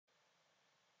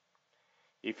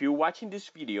If you're watching this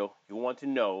video, you want to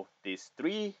know these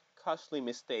 3 costly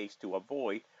mistakes to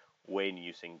avoid when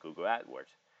using Google AdWords.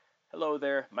 Hello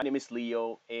there, my name is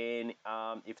Leo, and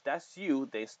if that's you,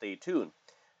 then stay tuned.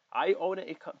 I own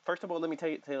a. First of all, let me tell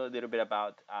you a little bit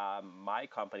about my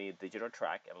company, Digital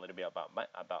Track, and a little bit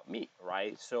about me.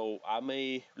 Right. So I'm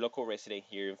a local resident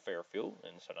here in Fairfield,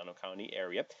 in Solano County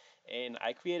area, and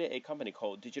I created a company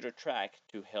called Digital Track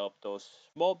to help those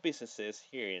small businesses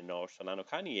here in our Solano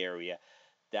County area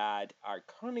that are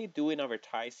currently doing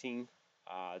advertising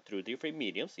through different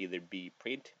mediums, either be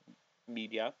print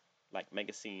media like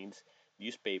magazines,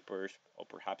 newspapers, or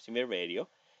perhaps even radio,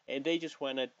 and they just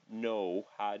want to know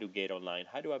how to get online,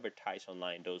 how to advertise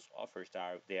online those offers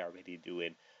that they are already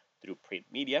doing through print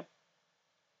media.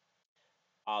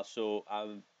 Also,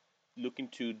 I'm looking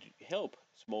to help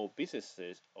small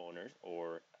businesses owners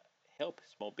or help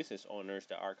small business owners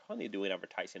that are currently doing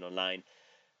advertising online,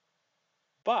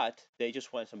 but they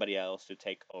just want somebody else to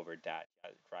take over that,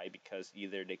 right? Because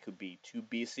either they could be too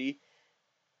busy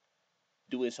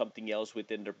doing something else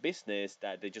within their business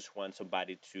that they just want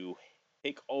somebody to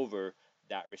take over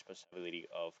that responsibility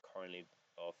of currently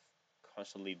of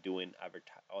constantly doing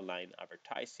online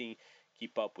advertising,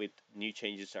 keep up with new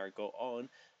changes that go on,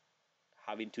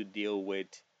 having to deal with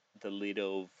the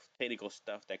little technical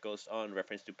stuff that goes on,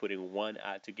 reference to putting one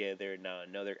ad together, now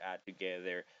another ad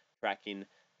together, tracking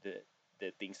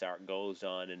the things that goes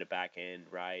on in the back end,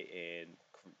 right, and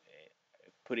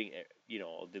putting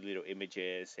the little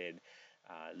images and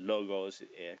logos,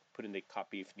 putting the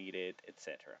copy if needed,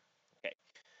 etc. Okay,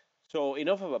 so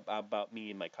enough about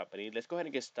me and my company. Let's go ahead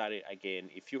and get started again.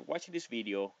 If you're watching this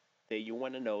video, then you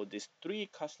want to know these 3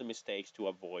 custom mistakes to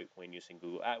avoid when using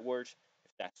Google AdWords.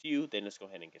 If that's you, then let's go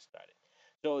ahead and get started.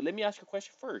 So let me ask you a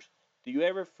question first. Do you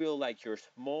ever feel like your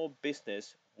small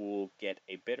business will get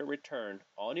a better return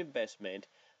on investment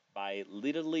by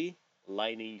literally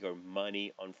lighting your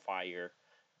money on fire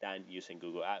than using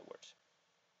Google AdWords?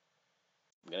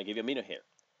 I'm going to give you a minute here.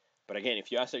 But again,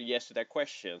 if you answer yes to that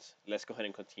question, let's go ahead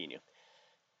and continue.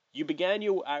 You began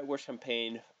your AdWords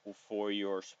campaign for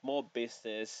your small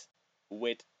business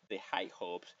with the high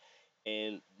hopes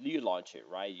and you launch it,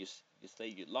 right? You say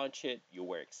you launch it, you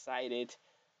were excited,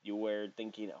 you were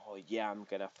thinking, oh yeah, I'm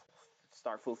gonna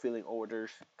start fulfilling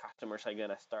orders, customers are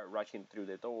gonna start rushing through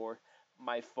the door,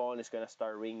 my phone is gonna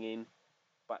start ringing,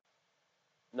 but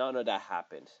none of that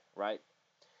happened, right?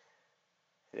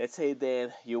 Let's say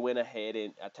then you went ahead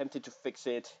and attempted to fix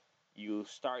it. You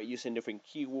start using different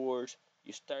keywords.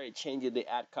 You started changing the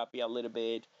ad copy a little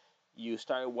bit. You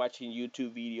started watching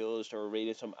YouTube videos or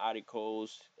reading some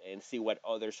articles and see what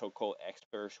other so-called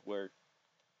experts were,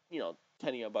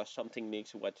 telling you about something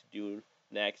next, what to do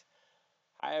next.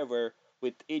 However,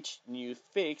 with each new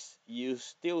fix, you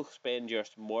still spend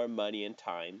just more money and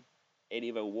time, and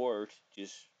even worse,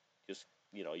 just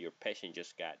your patience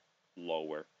just got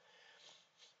lower.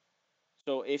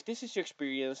 So if this is your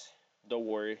experience, don't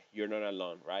worry, you're not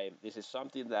alone, right? This is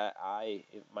something that I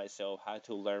myself had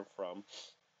to learn from.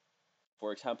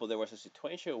 For example, there was a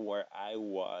situation where I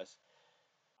was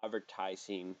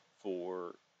advertising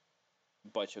for a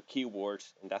bunch of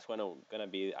keywords, and that's gonna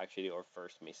be actually our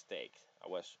first mistake. I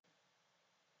was,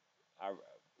 I,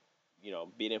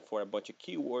 bidding for a bunch of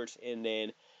keywords, and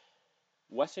then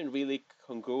wasn't really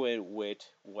congruent with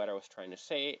what I was trying to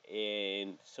say,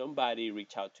 and somebody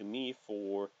reached out to me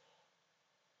for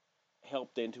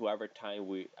help them to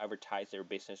advertise their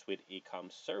business with e-com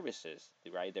services,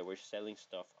 right? They were selling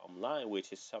stuff online,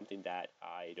 which is something that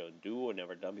I don't do or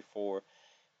never done before.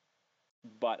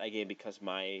 But again, because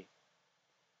the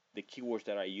keywords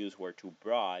that I use were too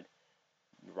broad,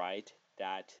 right?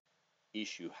 That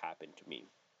issue happened to me.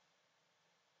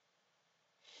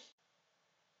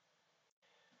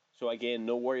 So again,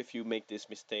 no worry if you make these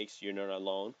mistakes, you're not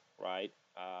alone, right?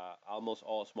 Almost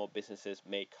all small businesses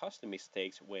make custom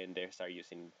mistakes when they start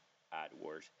using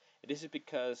AdWords. And this is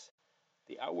because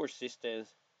the AdWords systems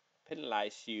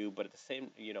penalize you, but at the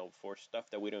same, for stuff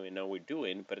that we don't even know we're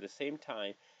doing, but at the same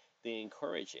time, they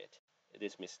encourage it,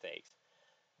 these mistakes.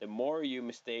 The more you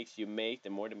mistakes you make,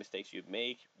 the more the mistakes you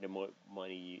make, the more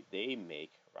money they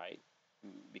make, right?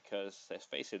 Because let's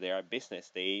face it, they are a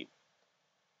business. They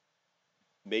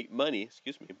make money,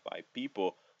 excuse me, by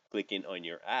people clicking on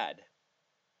your ad.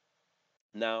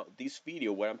 Now, this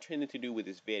video, what I'm trying to do with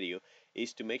this video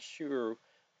is to make sure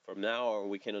from now on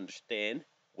we can understand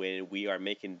when we are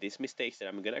making these mistakes that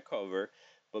I'm going to cover,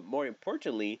 but more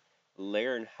importantly,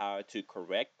 learn how to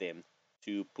correct them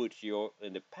to put you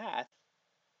in the path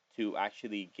to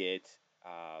actually get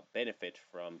benefit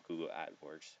from Google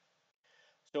AdWords.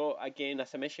 So again,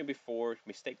 as I mentioned before,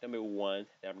 mistake number 1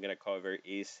 that I'm going to cover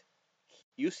is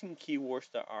using keywords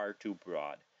that are too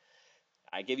broad.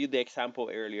 I gave you the example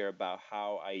earlier about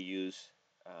how I use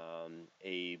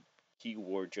a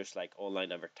keyword just like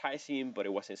online advertising, but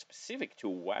it wasn't specific to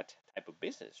what type of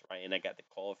business, right? And I got the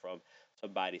call from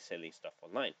somebody selling stuff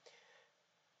online.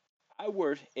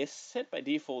 AdWords is set by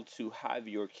default to have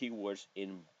your keywords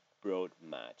in broad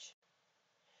match.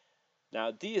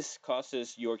 Now, this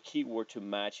causes your keyword to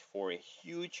match for a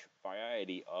huge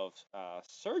variety of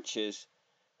searches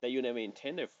that you never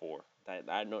intended for, that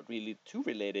are not really too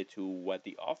related to what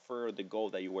the offer or the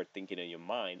goal that you were thinking in your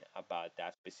mind about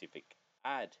that specific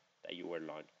ad that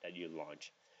you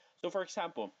launched. So, for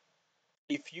example,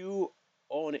 if you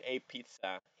own a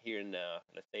pizza here in,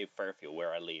 let's say, Fairfield,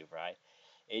 where I live, right,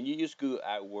 and you use Google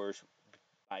AdWords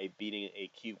by beating a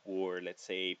keyword, let's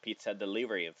say pizza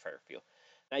delivery in Fairfield.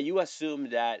 Now you assume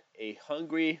that a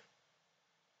hungry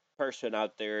person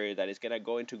out there that is gonna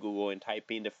go into Google and type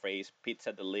in the phrase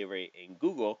pizza delivery in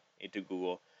Google into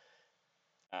Google,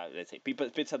 let's say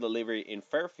pizza delivery in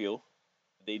Fairfield,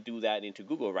 they do that into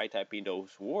Google, right? Type in those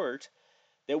words,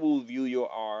 they will view your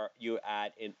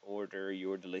ad and order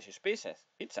your delicious pizza.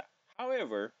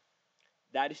 However,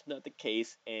 that is not the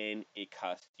case, and it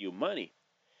costs you money.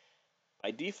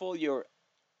 By default, your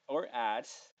or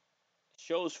ads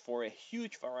shows for a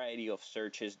huge variety of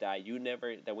searches that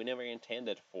we never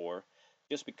intended for,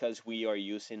 just because we are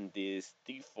using this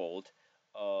default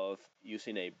of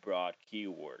using a broad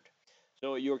keyword.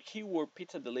 So your keyword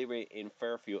pizza delivery in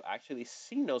Fairfield actually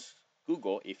signals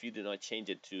Google, if you do not change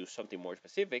it to something more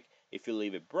specific, if you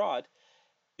leave it broad,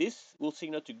 this will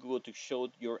signal to Google to show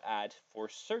your ad for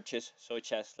searches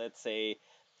such as, let's say,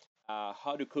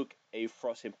 how to cook a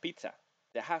frozen pizza.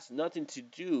 That has nothing to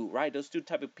do, right? Those two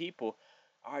type of people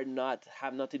are not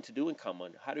have nothing to do in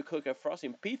common. How to cook a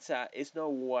frozen pizza is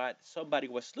not what somebody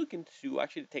was looking to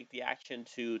actually take the action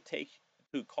to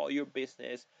call your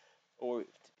business or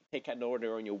take an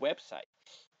order on your website.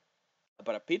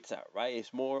 But a pizza, right?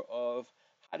 It's more of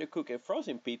how to cook a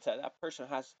frozen pizza. That person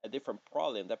has a different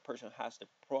problem. That person has the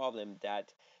problem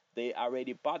that they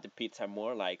already bought the pizza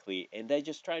more likely, and they're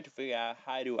just trying to figure out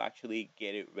how to actually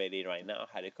get it ready right now,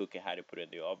 how to cook it, how to put it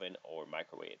in the oven or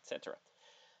microwave, etc.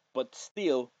 But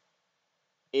still,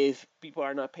 if people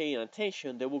are not paying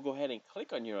attention, they will go ahead and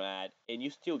click on your ad, and you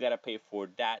still gotta pay for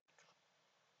that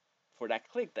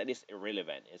click that is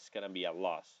irrelevant. It's gonna be a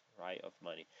loss, right, of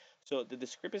money. So the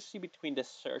discrepancy between the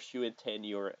search you intend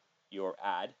your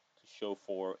ad to show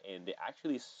for and the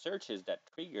actually searches that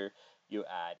trigger your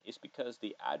ad is because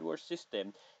the AdWords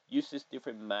system uses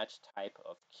different match type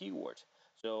of keywords.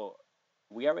 So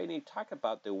we already talked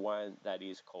about the one that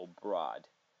is called broad,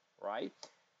 right?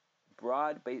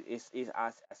 Broad is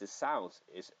as it sounds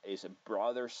is a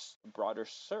broader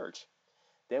search.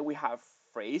 Then we have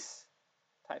phrase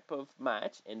type of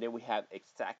match, and then we have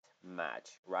exact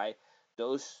match, right?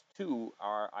 Those two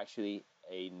are actually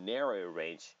a narrow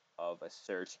range of a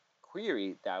search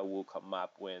query that will come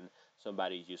up when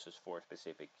somebody uses for a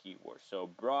specific keyword. So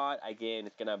broad, again,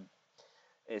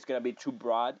 it's gonna be too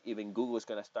broad. Even Google is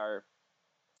gonna start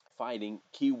finding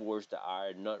keywords that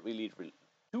are not really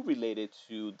too related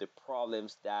to the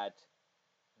problems that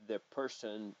the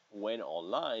person went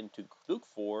online to look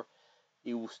for.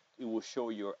 It will show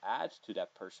your ads to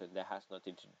that person that has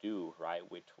nothing to do, right,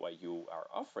 with what you are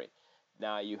offering.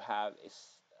 Now you have a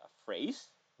phrase,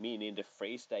 meaning the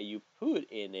phrase that you put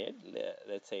in it.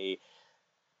 Let's say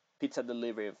pizza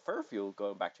delivery in Fairfield,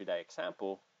 going back to that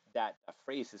example, that a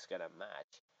phrase is gonna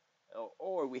match.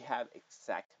 Or we have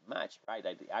exact match, right?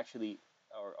 Like actually,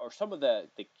 or some of the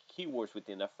keywords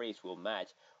within a phrase will match.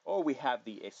 Or we have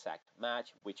the exact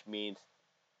match, which means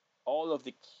all of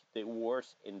the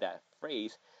words in that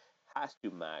phrase has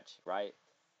to match, right?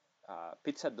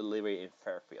 Pizza delivery in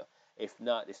Fairfield. If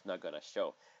not, it's not gonna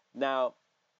show. Now,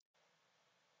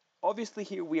 obviously,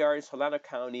 here we are in Solano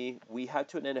County. We have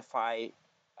to identify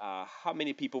how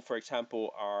many people, for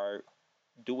example, are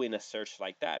doing a search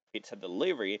like that, pizza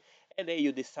delivery, and then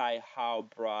you decide how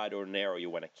broad or narrow you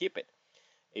want to keep it.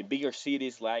 In bigger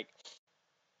cities like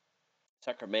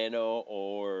Sacramento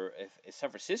or if San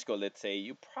Francisco, let's say,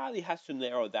 you probably have to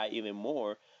narrow that even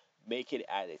more, make it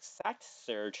an exact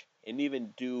search, and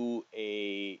even do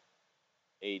a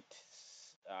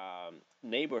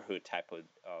neighborhood type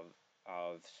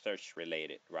of search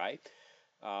related, right?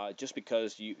 Just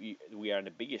because we are in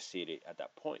the biggest city at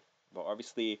that point. But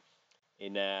obviously,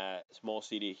 in a small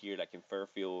city here, like in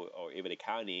Fairfield or even the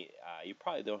county, you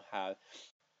probably don't have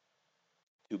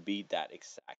to be that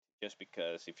exact. Just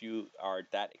because if you are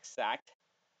that exact,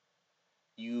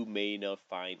 you may not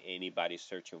find anybody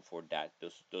searching for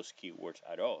those keywords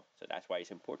at all. So that's why it's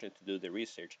important to do the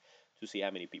research to see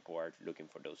how many people are looking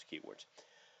for those keywords.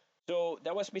 So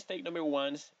that was mistake number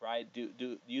one, right?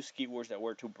 Do use keywords that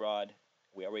were too broad.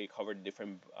 We already covered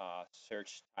different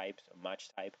search types, match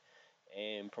type,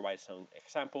 and provide some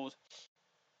examples.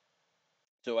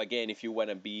 So again, if you want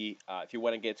to if you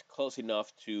want to get close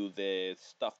enough to the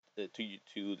stuff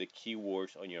to the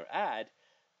keywords on your ad,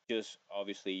 just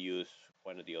obviously use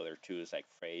one of the other tools like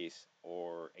phrase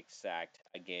or exact.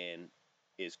 Again,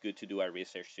 it's good to do our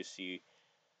research to see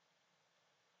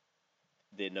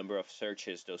the number of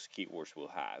searches those keywords will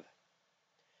have.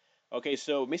 Okay,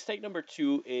 so mistake number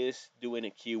two is doing a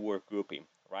keyword grouping,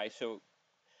 right? So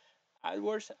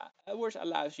AdWords, AdWords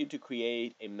allows you to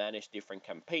create and manage different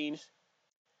campaigns.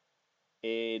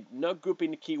 Not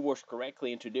grouping the keywords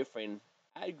correctly into different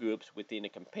ad groups within a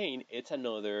campaign, it's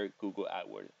another Google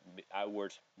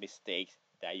AdWords mistake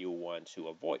that you want to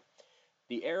avoid.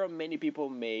 The error many people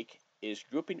make is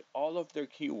grouping all of their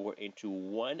keyword into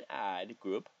one ad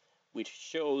group, which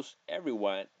shows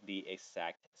everyone the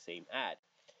exact same ad.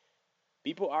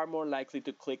 People are more likely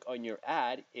to click on your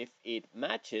ad if it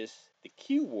matches the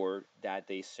keyword that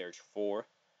they search for.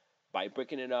 By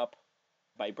breaking up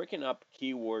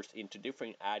keywords into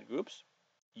different ad groups,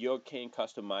 you can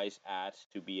customize ads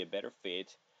to be a better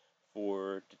fit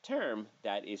for the term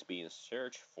that is being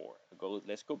searched for.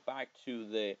 Let's go back to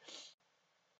the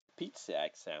pizza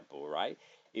example, right?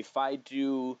 If I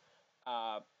do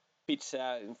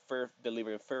pizza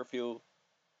delivery in Fairfield,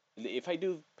 if I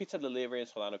do pizza delivery in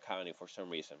Solano County for some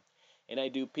reason, and I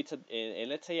do pizza, and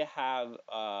let's say I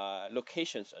have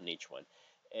locations on each one.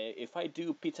 If I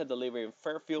do pizza delivery in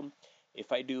Fairfield,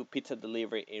 if I do pizza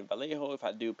delivery in Vallejo, if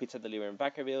I do pizza delivery in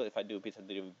Vacaville, if I do pizza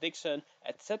delivery in Dixon,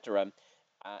 etc.,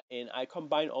 and I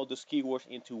combine all those keywords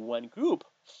into one group,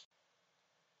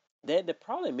 then the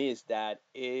problem is that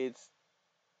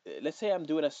let's say I'm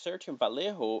doing a search in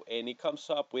Vallejo and it comes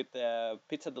up with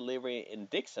pizza delivery in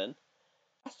Dixon.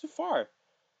 That's too far,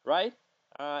 right?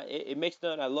 It makes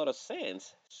not a lot of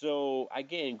sense. So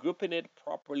again, grouping it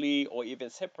properly or even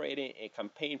separating a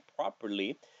campaign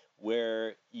properly,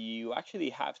 where you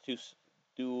actually have to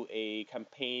do a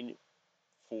campaign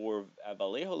for a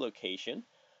Vallejo location,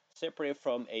 separate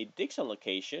from a Dixon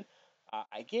location.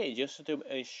 Again, just to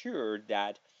ensure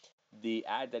that the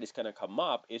ad that is going to come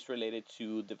up is related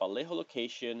to the Vallejo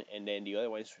location, and then the other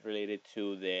one is related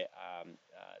to the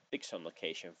Dixon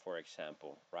location, for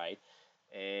example, right?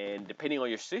 And depending on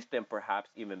your system,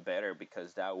 perhaps even better,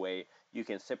 because that way you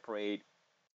can separate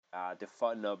the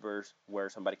phone numbers where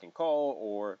somebody can call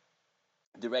or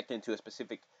direct them to a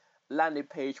specific landing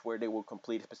page where they will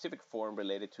complete a specific form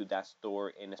related to that store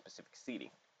in a specific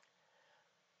city.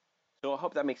 So I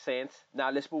hope that makes sense. Now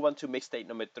let's move on to mistake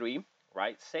number three,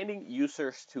 right? Sending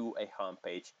users to a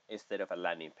homepage instead of a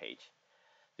landing page.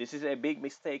 This is a big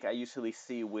mistake I usually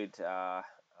see with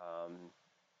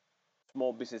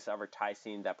small business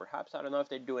advertising that perhaps I don't know if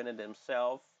they're doing it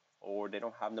themselves or they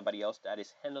don't have nobody else that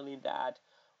is handling that,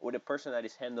 or the person that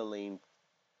is handling,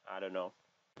 I don't know,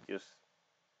 just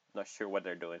not sure what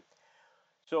they're doing.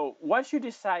 So once you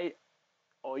decide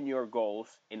on your goals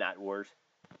in AdWords,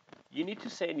 you need to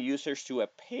send users to a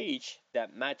page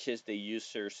that matches the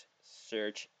user's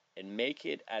search and make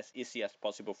it as easy as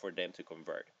possible for them to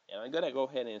convert. And I'm gonna go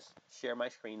ahead and share my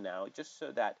screen now just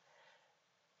so that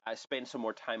I spend some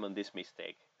more time on this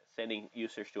mistake, sending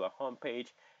users to a home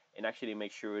page and actually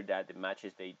make sure that the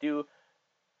matches they do,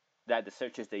 that the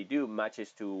searches they do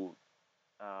matches to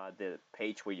the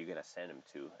page where you're gonna send them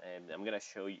to. And I'm gonna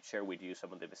share with you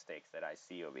some of the mistakes that I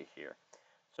see over here.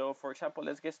 So for example,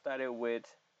 let's get started with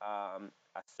a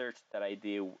search that I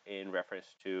did in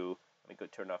reference to, let me go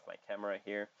turn off my camera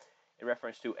here, in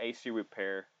reference to AC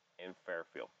repair in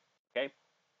Fairfield. Okay.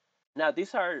 Now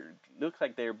these looks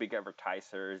like they're big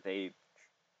advertisers. They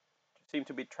seem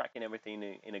to be tracking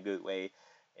everything in a good way,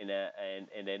 and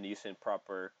then using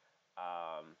proper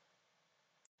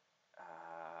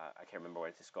I can't remember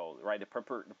what it's called, right? The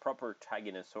proper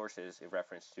tagging and sources in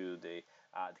reference to the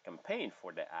campaign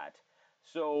for the ad.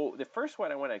 So the first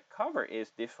one I want to cover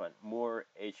is this one,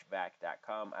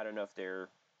 moorehvac.com. I don't know if they're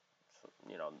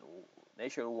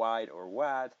nationwide or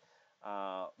what,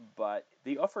 but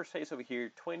the offer says over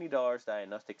here $20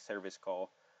 diagnostic service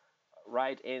call,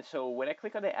 right? And so when I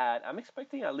click on the ad, I'm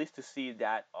expecting at least to see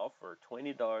that offer,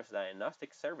 $20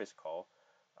 diagnostic service call.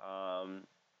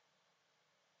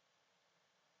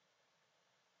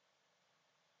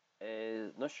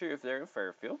 Not sure if they're in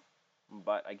Fairfield,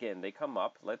 but again, they come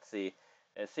up. Let's see.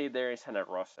 Let's say they're in Santa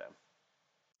Rosa.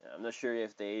 I'm not sure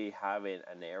if they have an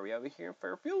area over here in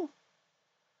Fairfield,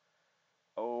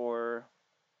 or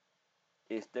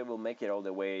if they will make it all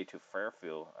the way to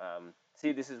Fairfield.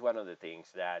 See, this is one of the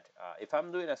things that if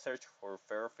I'm doing a search for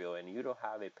Fairfield and you don't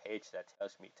have a page that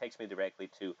takes me directly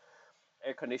to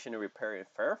air conditioning repair in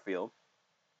Fairfield,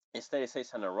 instead it says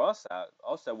Santa Rosa.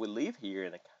 Also, we live here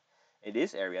in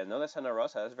this area. Know that Santa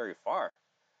Rosa is very far.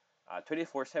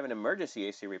 24/7 emergency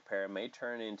AC repair may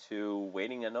turn into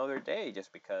waiting another day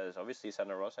just because obviously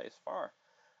Santa Rosa is far.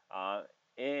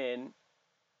 And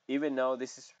even though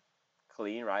this is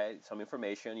clean, right? Some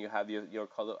information. You have your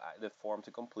call the form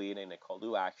to complete and a call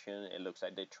to action. It looks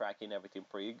like they're tracking everything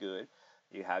pretty good.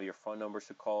 You have your phone numbers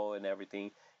to call and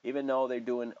everything. Even though they're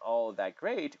doing all that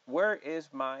great, where is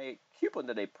my coupon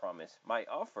that they promised? My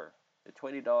offer, the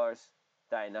 $20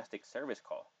 diagnostic service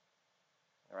call.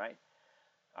 All right.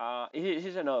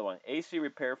 Here's another one. AC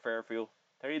repair Fairfield,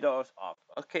 $30 off.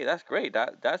 Okay, that's great.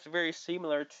 That's very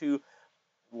similar to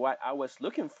what I was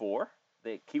looking for,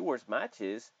 the keywords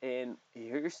matches, and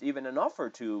here's even an offer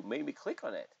to make me click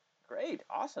on it. Great,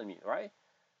 awesome, right?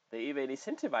 They even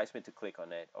incentivize me to click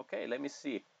on it. Okay, let me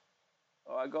see.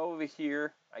 Oh, I go over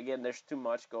here. Again, there's too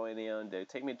much going on. They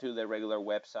take me to the regular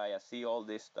website. I see all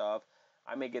this stuff.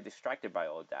 I may get distracted by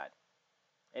all that.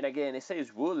 And again, it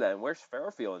says Woodland. Where's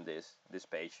Fairfield on this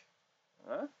page?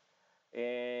 Huh?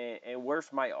 And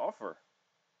where's my offer?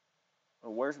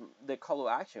 Where's the call to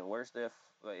action? Where's the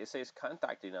it says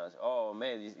contacting us? Oh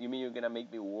man, you mean you're gonna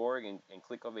make me work and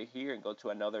click over here and go to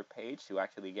another page to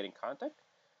actually get in contact?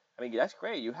 I mean that's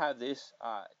great. You have this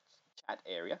chat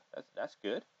area. That's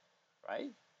good,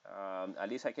 right? At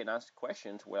least I can ask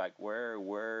questions. Like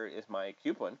where is my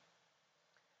coupon?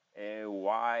 And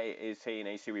why is saying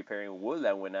AC repair in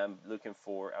Woodland when I'm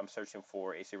searching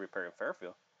for AC repair in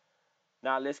Fairfield?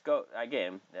 Now let's go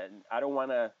again. I don't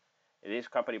want to. This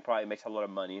company probably makes a lot of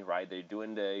money, right? They're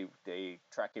doing the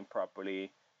tracking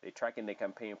properly. They're tracking the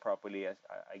campaign properly as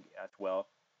well.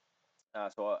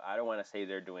 So I don't want to say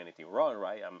they're doing anything wrong,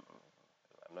 right? I'm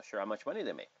not sure how much money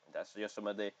they make. That's just some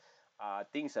of the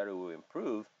things that will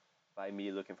improve by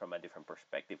me looking from a different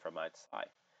perspective from outside.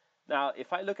 Now,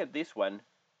 if I look at this one,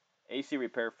 AC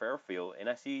Repair Fairfield, and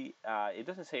I see it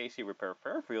doesn't say AC Repair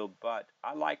Fairfield, but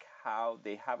I like how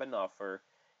they have an offer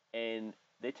and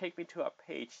they take me to a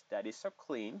page that is so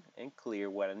clean and clear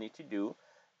what I need to do,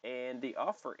 and the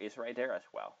offer is right there as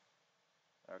well.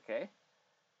 Okay.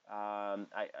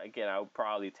 I'll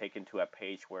probably take into a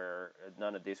page where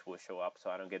none of this will show up, so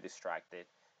I don't get distracted,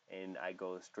 and I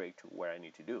go straight to where I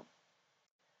need to do.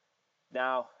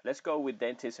 Now let's go with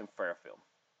dentist in Fairfield.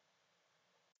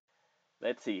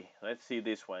 Let's see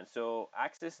this one. So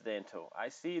Access Dental, I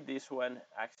see this one,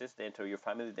 Access Dental, your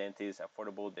family dentist,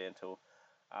 affordable dental.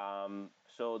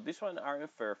 So this one are in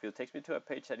Fairfield, takes me to a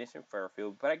page that is in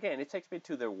Fairfield, but again, it takes me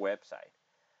to their website.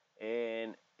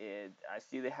 And I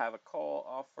see they have a call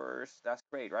offers. That's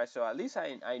great, right? So at least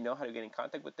I know how to get in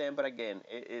contact with them. But again,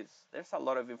 there's a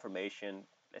lot of information.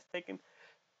 Let's take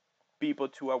people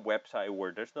to a website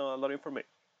where there's not a lot of information.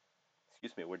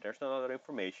 Excuse me, where there's not a lot of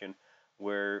information,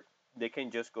 where they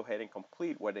can just go ahead and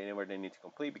complete whatever they need to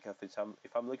complete. Because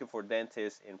if I'm looking for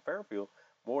dentists in Fairfield,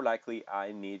 more likely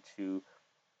I need to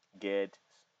get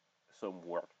some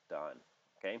work done.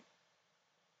 Okay.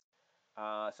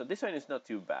 So this one is not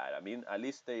too bad. I mean, at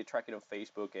least they track it on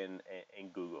Facebook and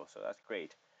Google, so that's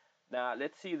great. Now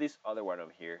let's see this other one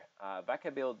over here.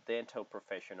 Vacaville Dental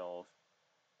Professionals.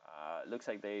 Looks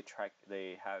like they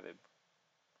have a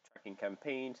tracking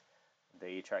campaigns.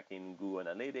 They tracking Google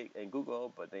Analytics and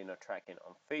Google, but they're not tracking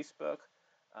on Facebook.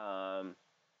 Um,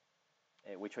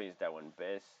 which one is that one?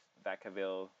 Best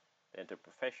Vacaville Dental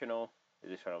Professional.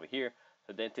 This one over here.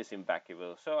 So dentist in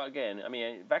Vacaville. So again, I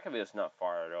mean, Vacaville is not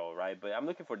far at all, right? But I'm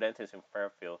looking for dentist in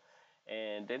Fairfield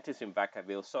and dentist in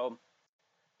Vacaville. So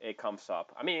it comes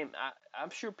up. I mean,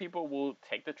 I'm sure people will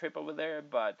take the trip over there,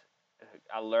 but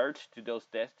alert to those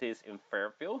dentists in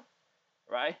Fairfield,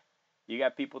 right? You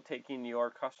got people taking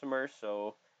your customers,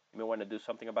 so you may want to do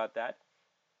something about that.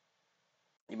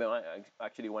 You may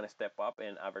actually want to step up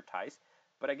and advertise.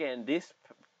 But again, this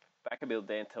Vacaville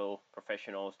Dental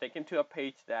Professionals taken to a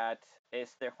page that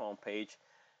is their homepage.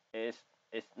 Is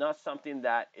it's not something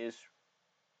that is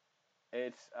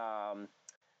it's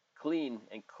clean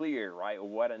and clear, right? Or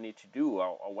what I need to do.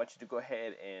 I want you to go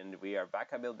ahead and we are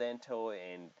Vacaville Dental,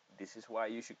 and this is why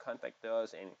you should contact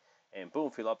us, and boom,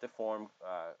 fill up the form,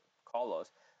 call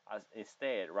us. As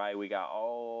instead, right, we got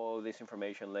all this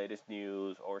information, latest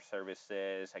news or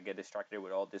services. I get distracted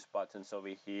with all these buttons over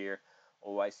here.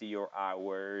 Oh, I see your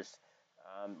hours.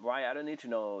 Right, I don't need to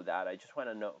know that. I just want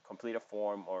to know, complete a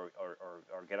form or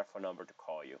get a phone number to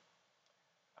call you.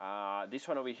 This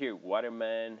one over here,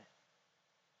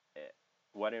 eh,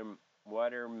 Water,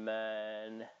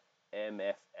 Waterman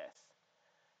MFS.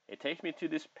 It takes me to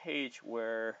this page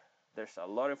where there's a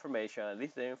lot of information, at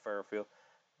least in Fairfield.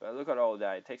 But look at all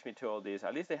that. It takes me to all this.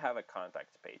 At least they have a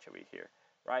contacts page over here,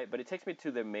 right? But it takes me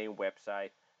to the main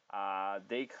website.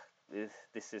 They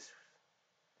this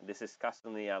is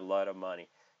costing me a lot of money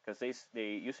because they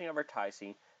using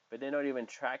advertising, but they're not even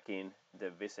tracking the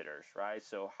visitors, right?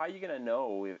 So how are you gonna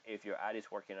know if your ad is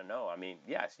working or no? I mean,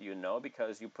 yes, you know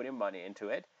because you put in money into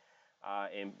it,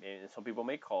 and some people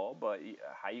may call, but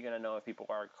how are you gonna know if people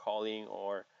are calling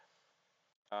or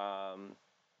um,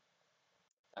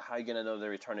 how are you gonna know the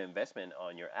return on investment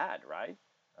on your ad, right?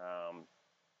 Um,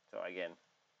 so again,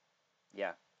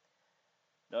 yeah,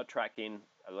 no tracking,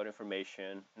 a lot of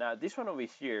information. Now this one over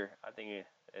here, I think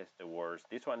is the worst.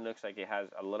 This one looks like it has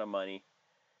a lot of money.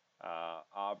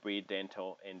 Aubrey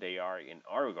Dental, and they are in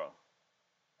Oregon.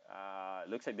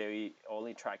 Looks like they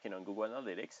only tracking on Google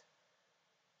Analytics.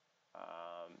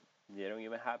 Um, they don't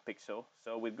even have Pixel.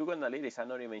 So with Google Analytics, I'm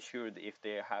not even sure if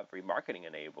they have remarketing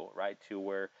enabled, right? To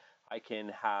where I can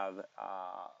have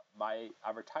my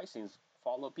advertisings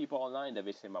follow people online that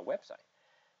visit my website.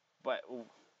 But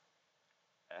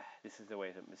this is the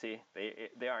way to see.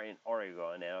 They are in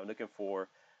Oregon, and I'm looking for.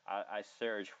 I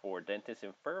search for dentists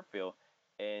in Fairfield,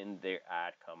 and their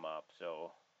ad come up.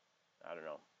 So I don't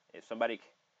know if somebody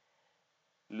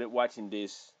watching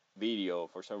this video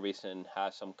for some reason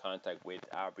has some contact with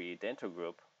Aubrey Dental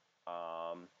Group.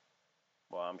 Um,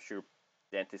 well, I'm sure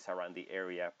dentists around the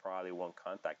area probably won't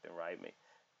contact them, right?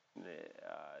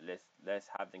 Let's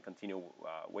have them continue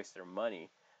waste their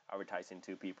money advertising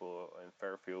to people in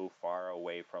Fairfield, far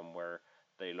away from where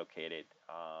they located.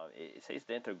 It says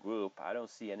dental group. I don't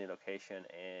see any location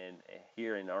in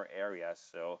here in our area.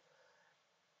 So,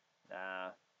 uh,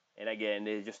 and again,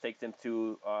 it just takes them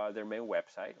to their main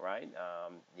website, right?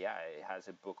 Yeah, it has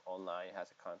a book online, it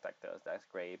has a contact us. That's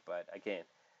great. But again,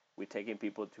 we're taking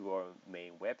people to our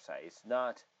main website. It's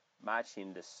not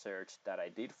matching the search that I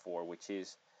did for, which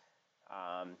is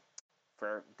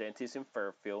for dentist in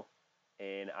Fairfield,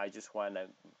 and I just want to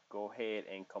go ahead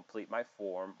and complete my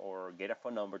form or get a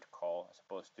phone number to call, as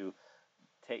opposed to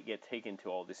get taken to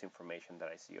all this information that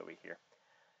I see over here.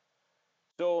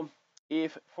 So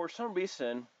if for some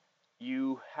reason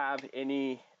you have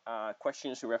any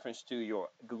questions in reference to your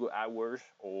Google AdWords,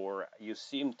 or you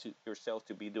seem to yourself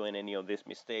to be doing any of these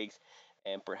mistakes,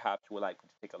 and perhaps would like to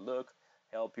take a look,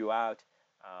 help you out,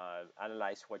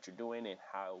 analyze what you're doing and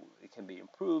how it can be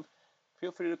improved,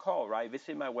 feel free to call, right?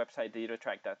 Visit my website,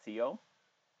 digitaltrack.co,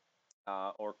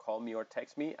 or call me or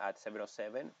text me at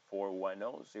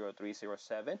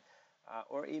 707-410-0307,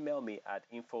 or email me at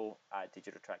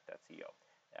info@digitaltrack.co.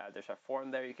 There's a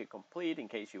form there you can complete in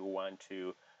case you want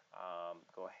to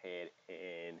go ahead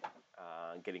and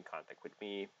get in contact with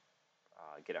me,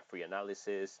 get a free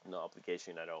analysis, no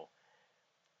obligation at all.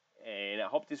 And I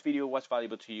hope this video was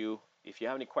valuable to you. If you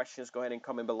have any questions, go ahead and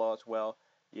comment below as well.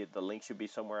 The link should be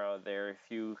somewhere out there. If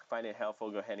you find it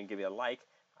helpful, go ahead and give it a like.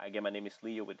 Again, my name is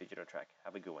Leo with Digital Track.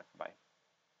 Have a good one. Bye.